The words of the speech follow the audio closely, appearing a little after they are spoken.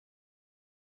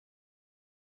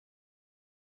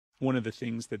one of the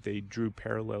things that they drew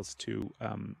parallels to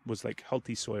was like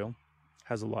healthy soil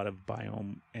has a lot of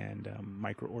biome and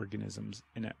microorganisms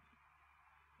in it,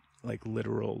 like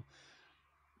literal,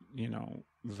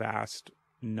 vast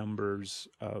numbers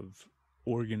of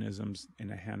organisms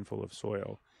in a handful of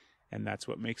soil. And that's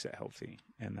what makes it healthy.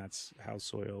 And that's how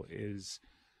soil is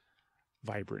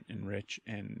vibrant and rich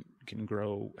and can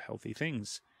grow healthy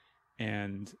things.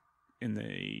 And in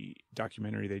the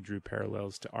documentary, they drew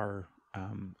parallels to our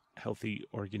healthy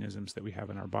organisms that we have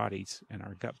in our bodies and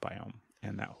our gut biome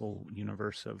and that whole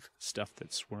universe of stuff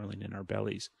that's swirling in our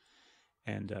bellies.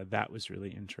 And that was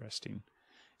really interesting.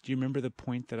 Do you remember the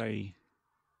point that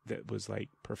was like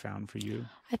profound for you?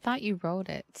 I thought you wrote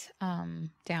it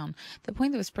down. The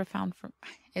point that was profound for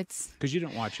it's because you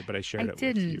didn't watch it, but I shared it with you.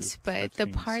 I didn't, but the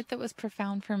part that was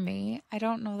profound for me, I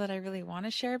don't know that I really want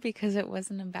to share because it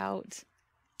wasn't about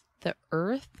the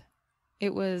earth.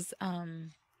 It was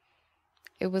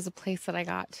a place that I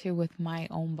got to with my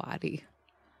own body.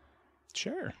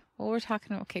 Sure. Well, we're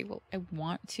talking. Okay. Well, I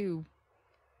want to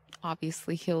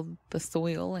obviously heal the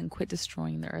soil and quit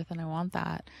destroying the earth, and I want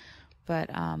that. But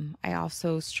I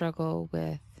also struggle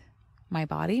with my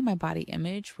body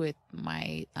image, with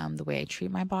my the way I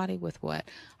treat my body, with what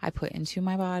I put into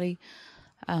my body.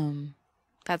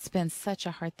 That's been such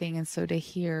a hard thing. And so to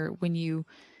hear when you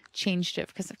changed it,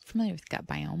 because I'm familiar with gut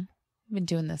biome, I've been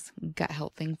doing this gut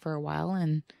health thing for a while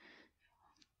and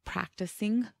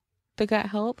practicing the gut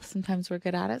health. Sometimes we're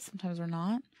good at it, sometimes we're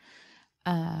not.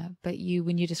 But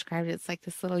when you described it, it's like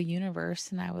this little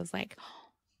universe, and I was like,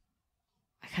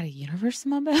 I got a universe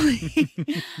in my belly.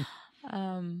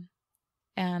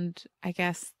 And I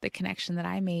guess the connection that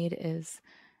I made is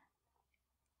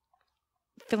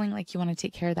feeling like you want to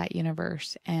take care of that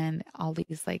universe and all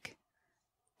these, like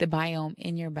the biome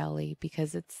in your belly,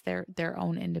 because it's their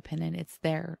own independent. It's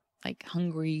their like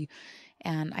hungry.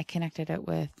 And I connected it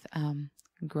with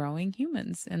growing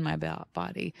humans in my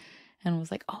body and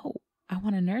was like, oh, I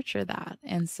want to nurture that.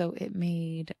 And so it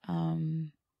made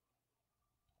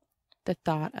the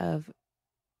thought of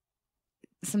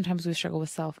sometimes we struggle with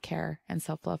self-care and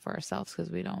self-love for ourselves because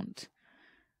we don't.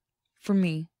 For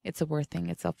me, it's a worth thing.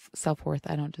 It's self-worth.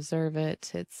 I don't deserve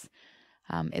it. It's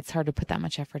hard to put that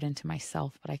much effort into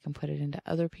myself, but I can put it into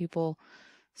other people.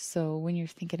 So when you're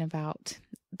thinking about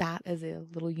that as a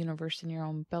little universe in your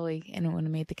own belly, and when I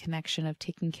made the connection of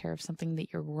taking care of something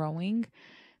that you're growing,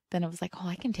 then it was like, oh,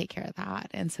 I can take care of that.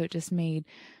 And so it just made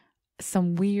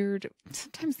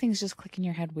sometimes things just click in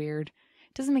your head weird.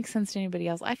 It doesn't make sense to anybody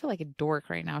else. I feel like a dork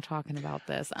right now talking about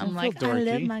this. I'm like, I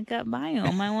love my gut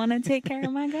biome. I want to take care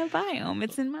of my gut biome.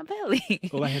 It's in my belly.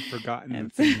 Well, I had forgotten the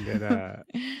thing that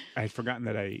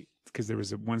because there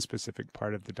was one specific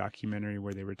part of the documentary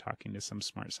where they were talking to some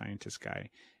smart scientist guy,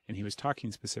 and he was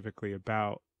talking specifically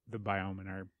about the biome and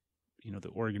our, the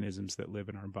organisms that live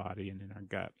in our body and in our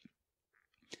gut,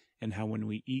 and how when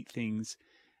we eat things,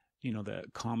 the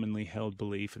commonly held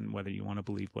belief, and whether you want to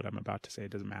believe what I'm about to say,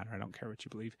 it doesn't matter. I don't care what you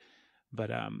believe. But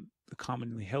the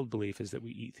commonly held belief is that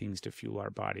we eat things to fuel our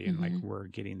body, and like we're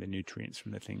getting the nutrients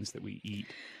from the things that we eat.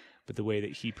 But the way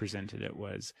that he presented it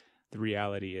was, the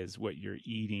reality is what you're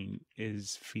eating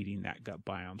is feeding that gut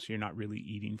biome. So you're not really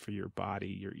eating for your body.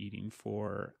 You're eating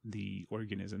for the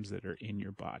organisms that are in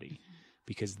your body,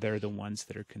 because they're the ones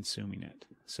that are consuming it.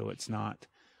 So it's not,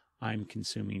 I'm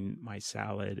consuming my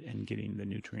salad and getting the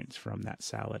nutrients from that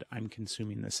salad. I'm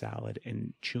consuming the salad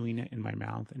and chewing it in my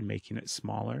mouth and making it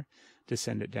smaller to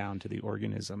send it down to the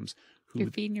organisms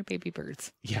You're feeding your baby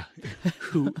birds. Yeah.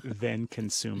 Who then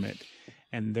consume it.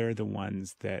 And they're the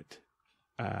ones that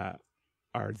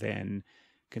are then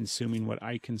consuming what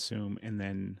I consume, and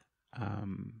then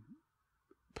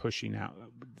pushing out,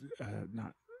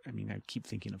 I keep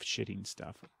thinking of shitting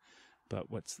stuff. But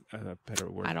what's a better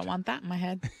word? I don't want that in my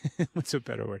head. What's a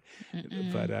better word?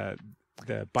 But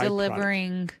the byproduct.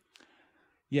 Delivering.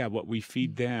 Yeah, what we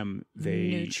feed them, they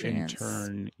nutrients. In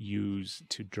turn use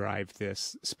to drive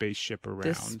this spaceship around.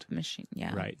 This machine,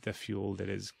 yeah. Right, the fuel that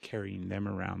is carrying them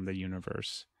around the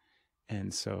universe.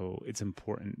 And so it's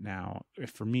important now.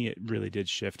 For me, it really did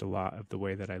shift a lot of the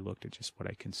way that I looked at just what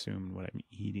I consume, what I'm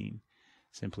eating,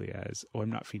 simply as, I'm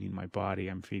not feeding my body,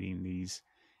 I'm feeding these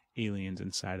aliens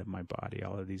inside of my body,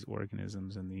 all of these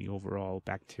organisms and the overall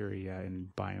bacteria and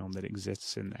biome that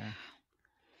exists in there.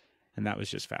 And that was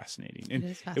just fascinating.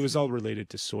 And it was all related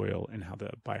to soil and how the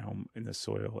biome in the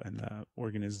soil and the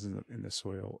organisms in the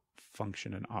soil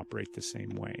function and operate the same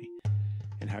way.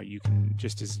 And how you can,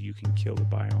 just as you can kill the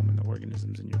biome and the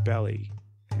organisms in your belly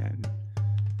and,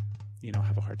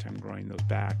 have a hard time growing those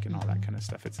back and all that kind of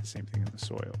stuff, it's the same thing in the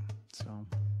soil. So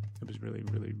it was really,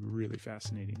 really, really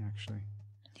fascinating, actually.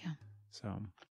 Yeah. So